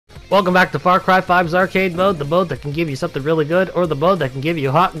Welcome back to Far Cry 5's arcade mode, the mode that can give you something really good, or the mode that can give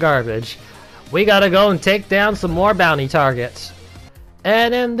you hot garbage. We gotta go and take down some more bounty targets.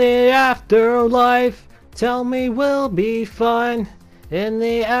 And in the afterlife, tell me we'll be fine. In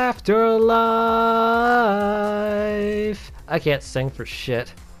the afterlife. I can't sing for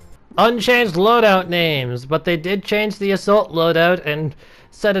shit. Unchanged loadout names, but they did change the assault loadout and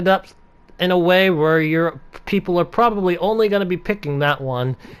set it up in a way where your people are probably only going to be picking that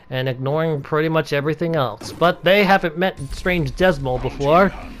one and ignoring pretty much everything else. But they haven't met Strange Desmo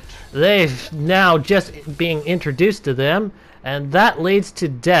before. They've now just being introduced to them, and that leads to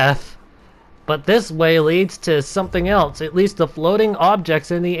death. But this way leads to something else. It leads to floating objects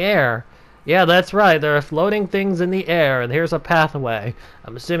in the air. Yeah, that's right, there are floating things in the air, and here's a pathway.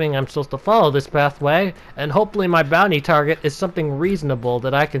 I'm assuming I'm supposed to follow this pathway, and hopefully my bounty target is something reasonable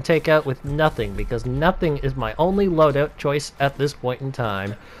that I can take out with nothing, because nothing is my only loadout choice at this point in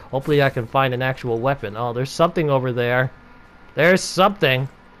time. Hopefully I can find an actual weapon. Oh, there's something over there. There's something.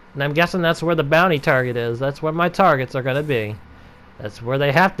 And I'm guessing that's where the bounty target is. That's where my targets are gonna be. That's where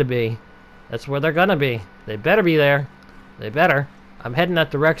they have to be. That's where they're gonna be. They better be there. They better. I'm heading that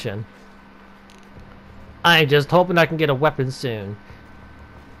direction. I'm just hoping I can get a weapon soon.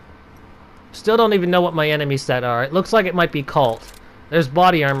 Still don't even know what my enemy set are. It looks like it might be Cult. There's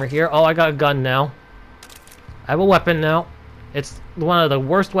body armor here. Oh, I got a gun now. I have a weapon now. It's one of the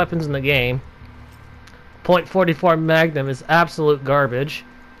worst weapons in the game. .44 Magnum is absolute garbage,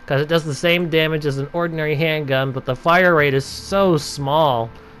 because it does the same damage as an ordinary handgun, but the fire rate is so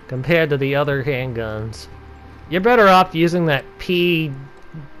small compared to the other handguns. You're better off using that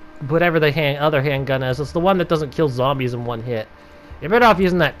whatever the other handgun is. It's the one that doesn't kill zombies in one hit. You're better off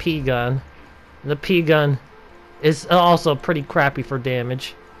using that P gun. The P gun is also pretty crappy for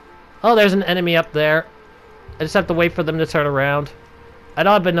damage. Oh, there's an enemy up there. I just have to wait for them to turn around. I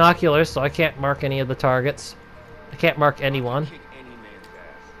don't have binoculars, so I can't mark any of the targets. I can't mark anyone.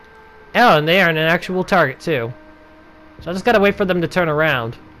 Oh, and they are an actual target too. So I just gotta wait for them to turn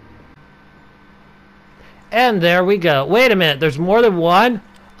around. And there we go. Wait a minute, there's more than one?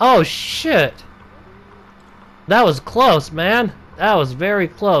 Oh shit! That was close, man. That was very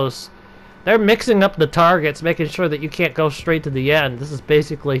close. They're mixing up the targets, making sure that you can't go straight to the end. This is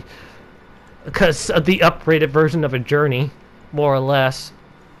basically because of the upgraded version of a journey, more or less,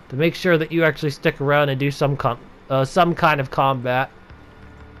 to make sure that you actually stick around and do some kind of combat.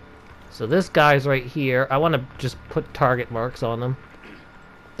 So this guy's right here. I want to just put target marks on them.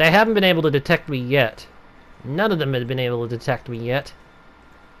 They haven't been able to detect me yet. None of them have been able to detect me yet.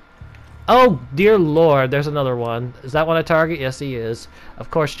 Oh, dear Lord, there's another one. Is that one a target? Yes, he is. Of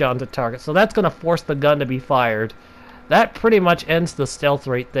course, John's a target. So that's going to force the gun to be fired. That pretty much ends the stealth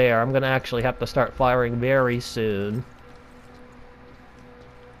right there. I'm going to actually have to start firing very soon.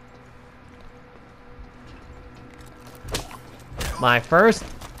 My first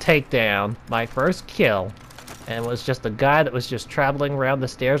takedown, my first kill, and it was just a guy that was just traveling around the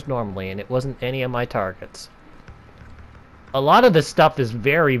stairs normally, and it wasn't any of my targets. A lot of this stuff is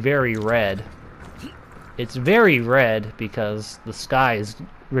very, very red. It's very red because the sky is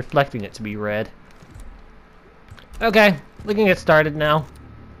reflecting it to be red. Okay, we can get started now.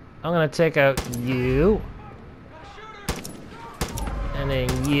 I'm gonna take out you. And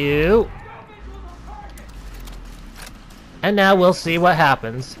then you. And now we'll see what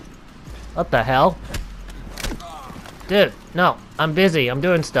happens. What the hell? Dude, no, I'm busy. I'm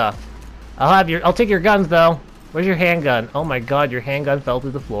doing stuff. I'll take your guns though. Where's your handgun? Oh my god, your handgun fell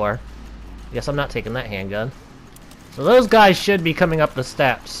through the floor. Guess I'm not taking that handgun. So those guys should be coming up the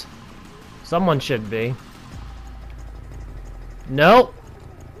steps. Someone should be. Nope.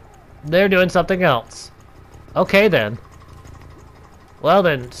 They're doing something else. Okay then. Well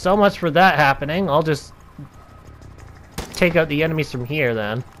then, so much for that happening. I'll just take out the enemies from here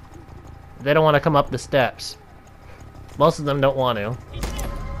then. They don't want to come up the steps. Most of them don't want to.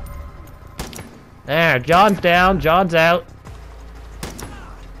 There, John's down, John's out.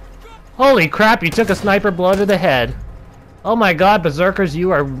 Holy crap, you took a sniper blow to the head. Oh my god, berserkers,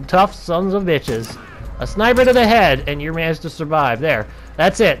 you are tough sons of bitches. A sniper to the head, and you managed to survive. There,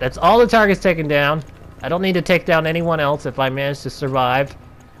 that's it. That's all the targets taken down. I don't need to take down anyone else if I manage to survive.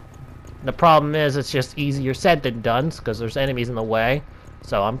 The problem is, it's just easier said than done, because there's enemies in the way.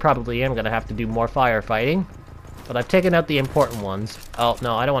 So I'm probably going to have to do more firefighting. But I've taken out the important ones. Oh,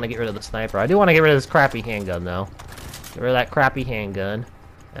 no, I don't want to get rid of the sniper. I do want to get rid of this crappy handgun, though. Get rid of that crappy handgun.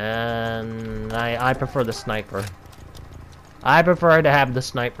 And I prefer the sniper. I prefer to have the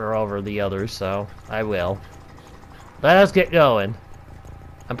sniper over the others, so I will. Let us get going.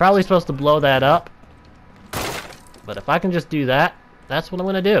 I'm probably supposed to blow that up. But if I can just do that, That's what I'm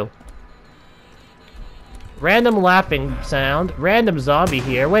gonna do. Random laughing sound. Random zombie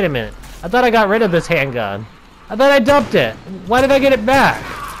here. Wait a minute. I thought I got rid of this handgun. I thought I dumped it. Why did I get it back?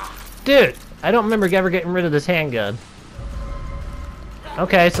 Dude, I don't remember ever getting rid of this handgun.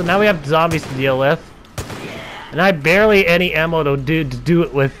 Okay, so now we have zombies to deal with. And I barely any ammo to do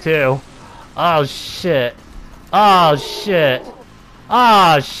it with, too. Oh, shit. Oh, shit.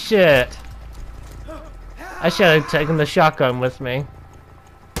 Oh, shit. I should have taken the shotgun with me.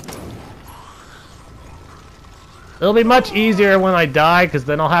 It'll be much easier when I die, because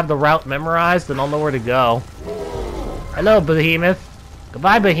then I'll have the route memorized and I'll know where to go. Hello, Behemoth.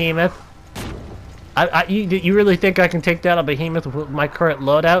 Goodbye, Behemoth. You really think I can take down a Behemoth with my current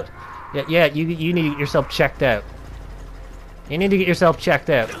loadout? Yeah, you need to get yourself checked out. You need to get yourself checked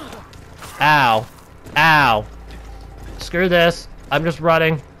out. Ow. Ow. Screw this. I'm just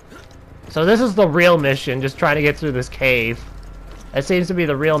running. So this is the real mission, just trying to get through this cave. That seems to be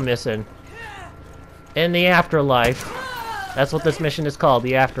the real mission. In the afterlife. That's what this mission is called,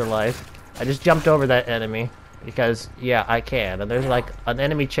 the afterlife. I just jumped over that enemy. Because, yeah, I can. And there's like an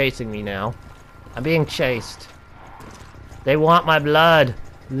enemy chasing me now. I'm being chased. They want my blood.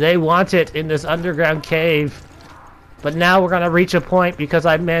 They want it in this underground cave. But now we're gonna reach a point because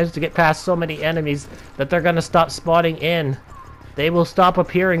I've managed to get past so many enemies that they're gonna stop spawning in. They will stop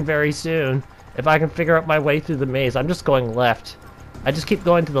appearing very soon if I can figure out my way through the maze. I'm just going left. I just keep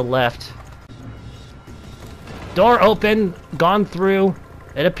going to the left. Door open, gone through.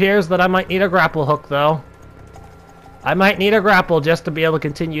 It appears that I might need a grapple hook though. I might need a grapple just to be able to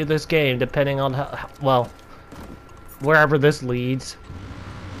continue this game, depending on how, well, wherever this leads.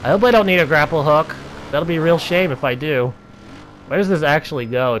 I hope I don't need a grapple hook. That'll be a real shame if I do. Where does this actually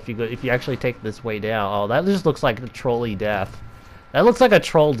go if you actually take this way down? Oh, that just looks like a trolley death. That looks like a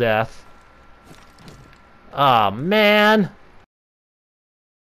troll death. Oh man.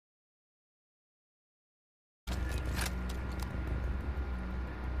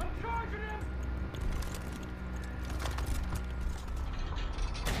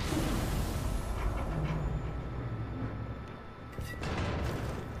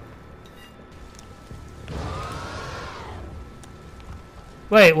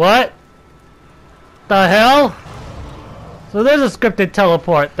 Wait, what? The hell? So there's a scripted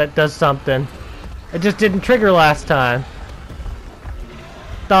teleport that does something. It just didn't trigger last time.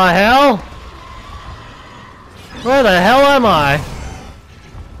 The hell? Where the hell am I?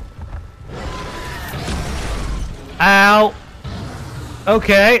 Ow.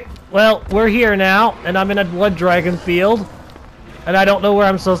 Okay, well, we're here now, and I'm in a blood dragon field, and I don't know where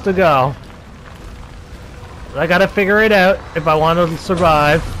I'm supposed to go. I gotta figure it out if I want to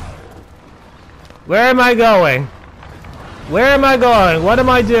survive. Where am I going? Where am I going? What am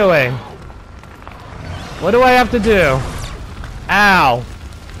I doing? What do I have to do? Ow.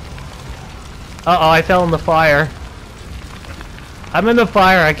 Uh-oh, I fell in the fire. I'm in the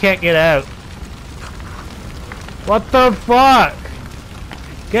fire, I can't get out. What the fuck?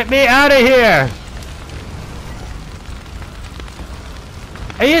 Get me out of here!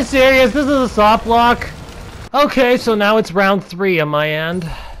 Are you serious? This is a soft lock? Okay, so now it's round 3 on my end.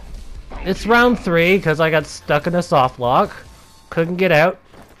 It's round 3 because I got stuck in a soft lock. Couldn't get out.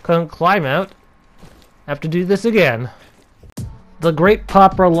 Couldn't climb out. Have to do this again. The Great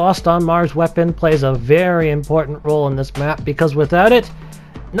Popper Lost on Mars weapon plays a very important role in this map because without it,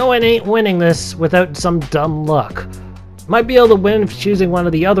 no one ain't winning this without some dumb luck. Might be able to win if choosing one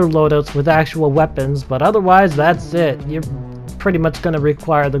of the other loadouts with actual weapons, but otherwise that's it. You're pretty much going to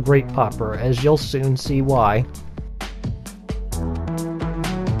require the Great Popper, as you'll soon see why.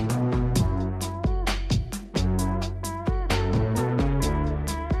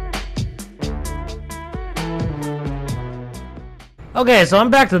 Okay, so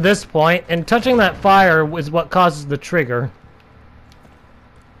I'm back to this point, and touching that fire is what causes the trigger.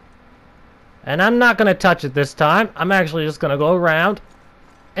 And I'm not going to touch it this time. I'm actually just going to go around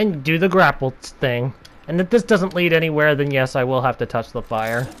and do the grapple thing. And if this doesn't lead anywhere, then yes, I will have to touch the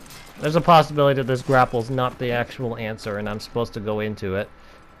fire. There's a possibility that this grapple's not the actual answer, and I'm supposed to go into it.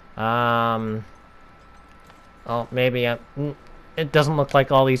 Oh, maybe it doesn't look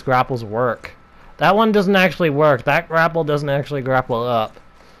like all these grapples work. That one doesn't actually work. That grapple doesn't actually grapple up.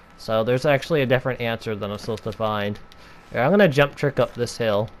 So there's actually a different answer than I'm supposed to find. Here, I'm gonna jump trick up this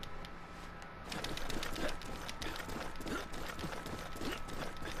hill.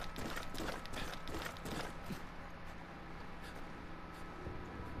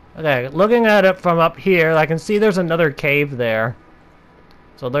 Okay, looking at it from up here, I can see there's another cave there.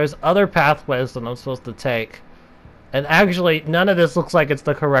 So there's other pathways that I'm supposed to take. And actually, none of this looks like it's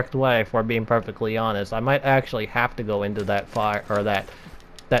the correct way, if we're being perfectly honest. I might actually have to go into that fire, or that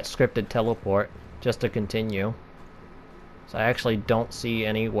scripted teleport, just to continue. So I actually don't see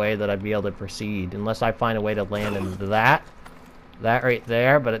any way that I'd be able to proceed, unless I find a way to land in that right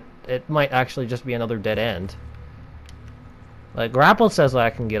there, but it might actually just be another dead end. Like, grapple says I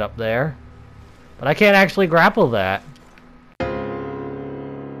can get up there, but I can't actually grapple that.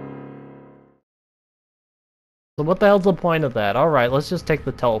 So what the hell's the point of that? Alright, let's just take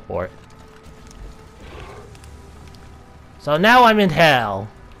the teleport. So now I'm in hell.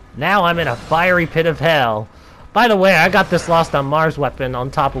 Now I'm in a fiery pit of hell. By the way, I got this Lost on Mars weapon on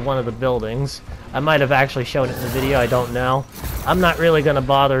top of one of the buildings. I might have actually shown it in the video, I don't know. I'm not really going to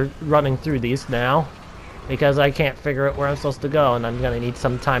bother running through these now, because I can't figure out where I'm supposed to go, and I'm going to need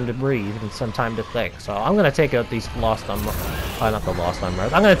some time to breathe and some time to think. So I'm going to take out these Lost on Mars. Not the Lost on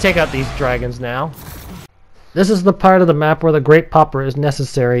Mars. I'm going to take out these dragons now. This is the part of the map where the Great Popper is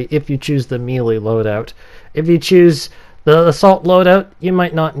necessary if you choose the melee loadout. If you choose the assault loadout, you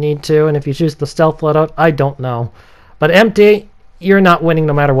might not need to, and if you choose the stealth loadout, I don't know. But empty, you're not winning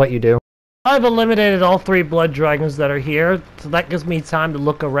no matter what you do. I've eliminated all 3 blood dragons that are here, so that gives me time to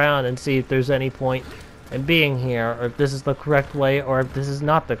look around and see if there's any point in being here, or if this is the correct way, or if this is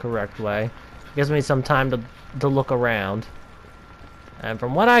not the correct way. It gives me some time to look around. And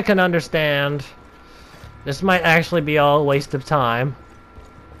from what I can understand, this might actually be all a waste of time.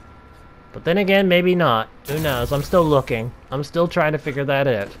 But then again, maybe not. Who knows? I'm still looking. I'm still trying to figure that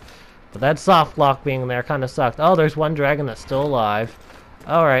out. But that soft lock being there kind of sucked. Oh, there's one dragon that's still alive.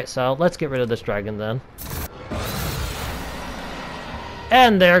 Alright, so let's get rid of this dragon then.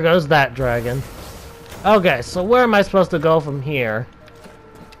 And there goes that dragon. Okay, so where am I supposed to go from here?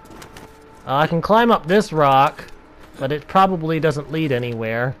 I can climb up this rock, but it probably doesn't lead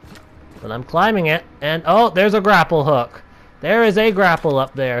anywhere. But I'm climbing it, and oh, there's a grapple hook. There is a grapple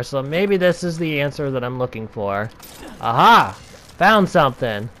up there, so maybe this is the answer that I'm looking for. Aha! Found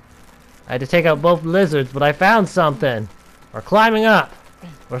something. I had to take out both lizards, but I found something. We're climbing up.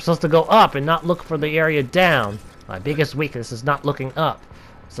 We're supposed to go up and not look for the area down. My biggest weakness is not looking up.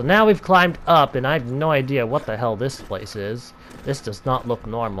 So now we've climbed up, and I have no idea what the hell this place is. This does not look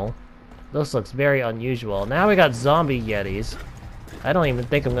normal. This looks very unusual. Now we got zombie yetis. I don't even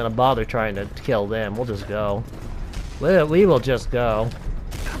think I'm gonna bother trying to kill them. We'll just go. We will just go.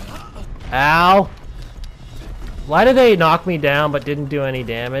 Ow! Why did they knock me down but didn't do any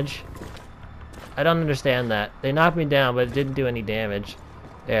damage? I don't understand that. They knocked me down but it didn't do any damage.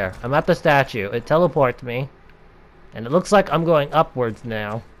 There, I'm at the statue. It teleported me. And it looks like I'm going upwards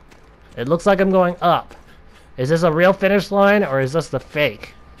now. It looks like I'm going up. Is this a real finish line or is this the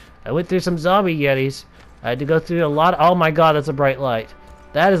fake? I went through some zombie yetis. I had to go through a lot. Oh my god, that's a bright light.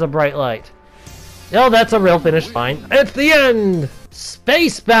 That is a bright light. Oh, that's a real finish line. It's the end!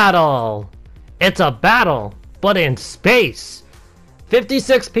 Space battle! It's a battle, but in space.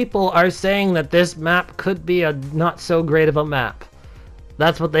 56 people are saying that this map could be a not so great of a map.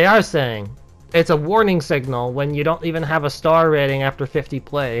 That's what they are saying. It's a warning signal when you don't even have a star rating after 50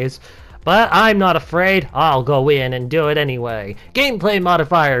 plays. But I'm not afraid. I'll go in and do it anyway. Gameplay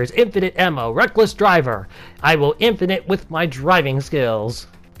modifiers, infinite ammo, reckless driver. I will infinite with my driving skills.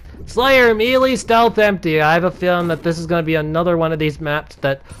 Slayer, melee, stealth, empty. I have a feeling that this is going to be another one of these maps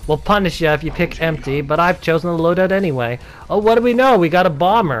that will punish you if you pick empty, but I've chosen the loadout anyway. Oh, what do we know? We got a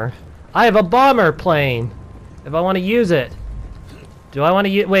bomber. I have a bomber plane. If I want to use it. Do I want to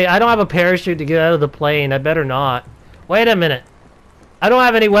use... Wait, I don't have a parachute to get out of the plane. I better not. Wait a minute. I don't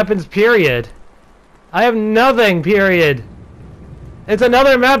have any weapons, period. I have nothing, period. It's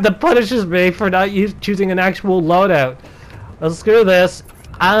another map that punishes me for not choosing an actual loadout. Well, screw this.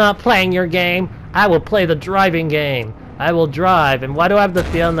 I'm not playing your game. I will play the driving game. I will drive. And why do I have the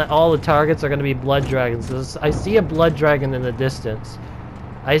feeling that all the targets are going to be blood dragons? I see a blood dragon in the distance.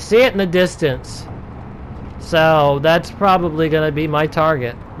 I see it in the distance. So that's probably going to be my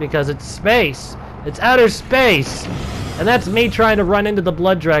target. Because it's space. It's outer space. And that's me trying to run into the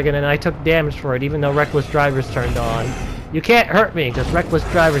blood dragon, and I took damage for it, even though reckless drivers turned on. You can't hurt me, because reckless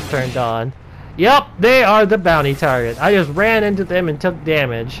drivers turned on. Yup, they are the bounty target. I just ran into them and took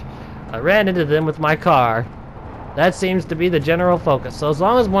damage. I ran into them with my car. That seems to be the general focus. So as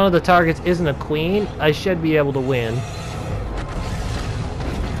long as one of the targets isn't a queen, I should be able to win.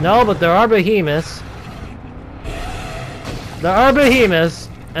 No, but there are behemoths. There are behemoths,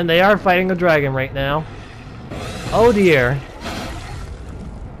 and they are fighting a dragon right now. Oh dear.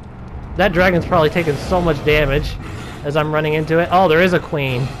 That dragon's probably taking so much damage as I'm running into it. Oh, there is a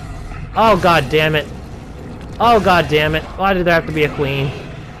queen. Oh, god damn it. Oh, god damn it. Why did there have to be a queen?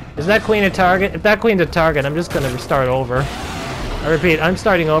 Is that queen a target? If that queen's a target, I'm just gonna start over. I repeat, I'm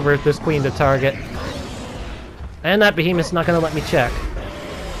starting over if this queen's a target. And that behemoth's not gonna let me check.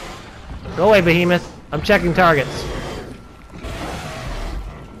 Go away, behemoth. I'm checking targets.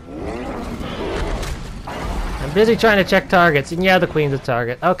 I'm busy trying to check targets, and yeah, the queen's a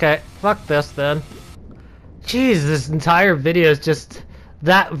target. Okay, fuck this then. Jeez, this entire video is just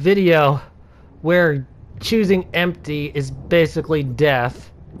that video where choosing empty is basically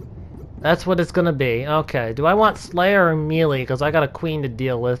death. That's what it's gonna be. Okay, do I want Slayer or Melee? Because I got a queen to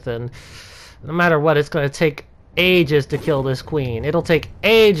deal with, and no matter what, it's gonna take ages to kill this queen. It'll take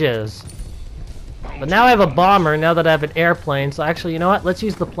ages. But now I have a bomber, now that I have an airplane, so actually, you know what? Let's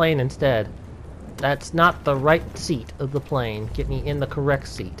use the plane instead. That's not the right seat of the plane. Get me in the correct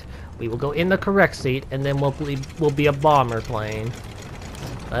seat. We will go in the correct seat, and then we'll be a bomber plane.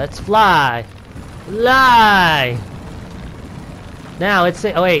 Let's fly! Fly! Now, let's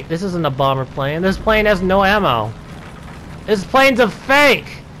say... Oh, wait, this isn't a bomber plane. This plane has no ammo. This plane's a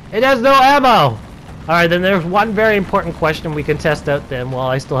fake! It has no ammo! Alright, then there's one very important question we can test out then while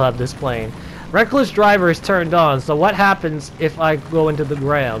I still have this plane. Reckless driver is turned on, so what happens if I go into the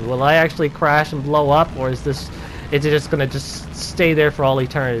ground? Will I actually crash and blow up, or is it just gonna just stay there for all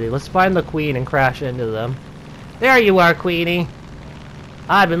eternity? Let's find the queen and crash into them. There you are, Queenie!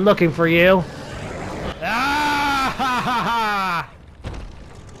 I've been looking for you. Ah, ha, ha, ha.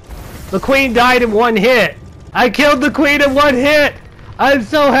 The queen died in one hit! I killed the queen in one hit! I'm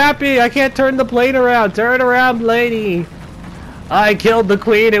so happy! I can't turn the plane around! Turn around, lady! I killed the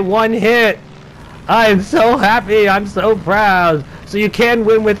queen in one hit! I'm so happy! I'm so proud! So you can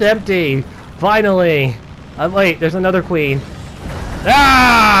win with empty! Finally! Wait, there's another queen.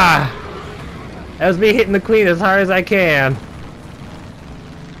 Ah! That was me hitting the queen as hard as I can.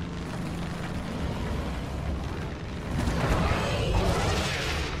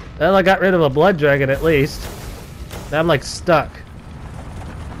 Well, I got rid of a blood dragon at least. Now I'm like stuck.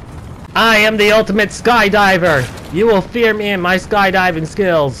 I am the ultimate skydiver! You will fear me and my skydiving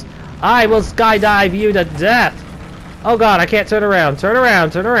skills. I will skydive you to death! Oh god, I can't turn around. Turn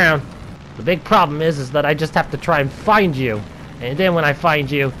around, turn around. The big problem is that I just have to try and find you. And then when I find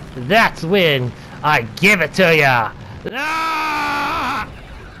you, that's when I give it to ya! Ah!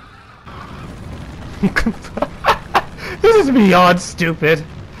 This is beyond stupid.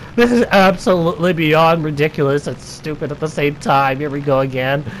 This is absolutely beyond ridiculous and stupid at the same time. Here we go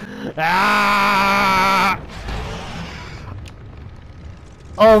again. Ah!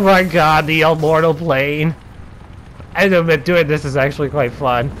 Oh my god, the immortal plane. I've been doing this is actually quite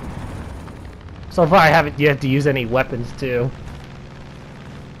fun. So far I haven't yet to use any weapons too.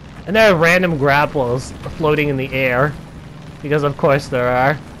 And there are random grapples floating in the air. Because of course there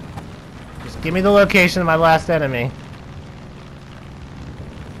are. Just give me the location of my last enemy.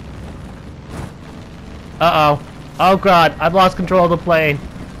 Uh-oh. Oh god, I've lost control of the plane.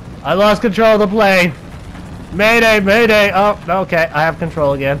 I lost control of the plane. Mayday, mayday. Oh, okay, I have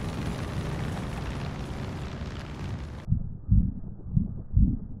control again.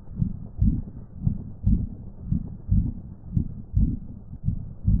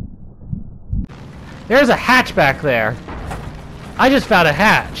 There's a hatch back there. I just found a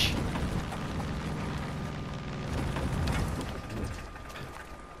hatch.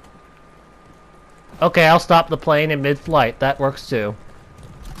 Okay, I'll stop the plane in mid-flight. That works too.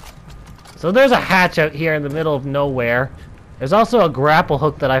 So there's a hatch out here in the middle of nowhere. There's also a grapple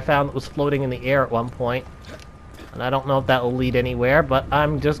hook that I found that was floating in the air at one point. And I don't know if that will lead anywhere, but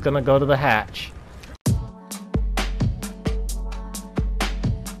I'm just gonna go to the hatch.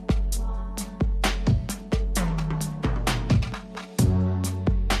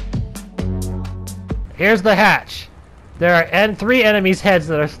 Here's the hatch. There are 3 enemies' heads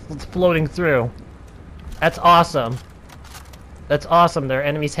that are floating through. That's awesome. That's awesome, they're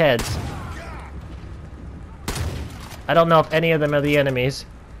enemies' heads. I don't know if any of them are the enemies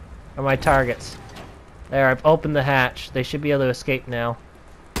or my targets. There, I've opened the hatch. They should be able to escape now.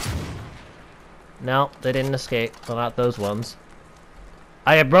 No, they didn't escape. Well, not those ones.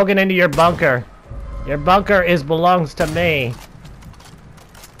 I have broken into your bunker. Your bunker belongs to me.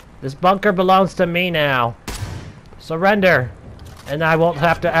 This bunker belongs to me now. Surrender, and I won't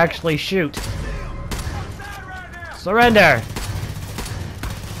have to actually shoot. Surrender!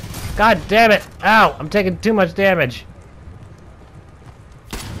 God damn it! Ow! I'm taking too much damage.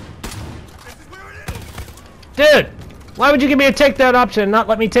 Dude! Why would you give me a takedown option and not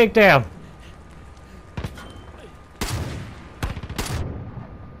let me take down?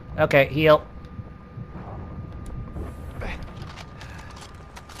 Okay, heal.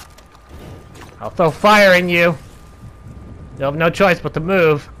 I'll throw fire in you. You'll have no choice but to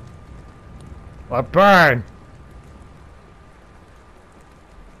move. Or burn!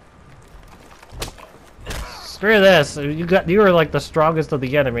 Screw this. You are like the strongest of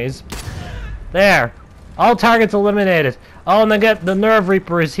the enemies. There. All targets eliminated. Oh, and then the Nerve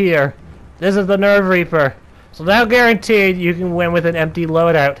Reaper is here. This is the Nerve Reaper. So now guaranteed you can win with an empty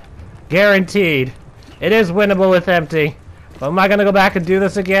loadout. Guaranteed. It is winnable with empty. But am I gonna go back and do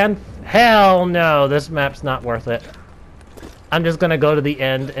this again? Hell no, this map's not worth it. I'm just gonna go to the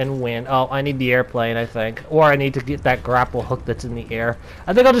end and win. Oh, I need the airplane, I think. Or I need to get that grapple hook that's in the air.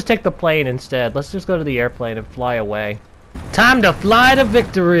 I think I'll just take the plane instead. Let's just go to the airplane and fly away. Time to fly to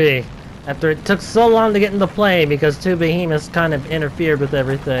victory! After it took so long to get in the plane because two behemoths kind of interfered with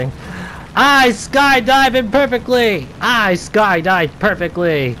everything. I skydived perfectly! I skydived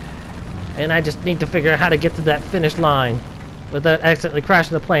perfectly! And I just need to figure out how to get to that finish line without accidentally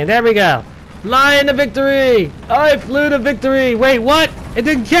crashing the plane. There we go! Flying to victory! I flew to victory! Wait, what? It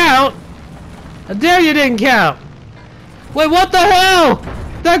didn't count! How dare you didn't count! Wait, what the hell?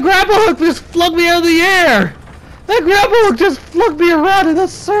 That grapple hook just flung me out of the air! That grapple hook just flung me around in a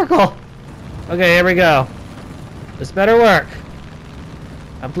circle! Okay, here we go. This better work.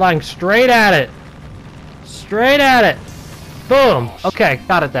 I'm flying straight at it. Straight at it. Boom. Okay,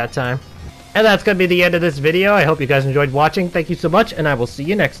 got it that time. And that's going to be the end of this video. I hope you guys enjoyed watching. Thank you so much, and I will see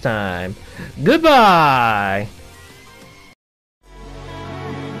you next time. Goodbye!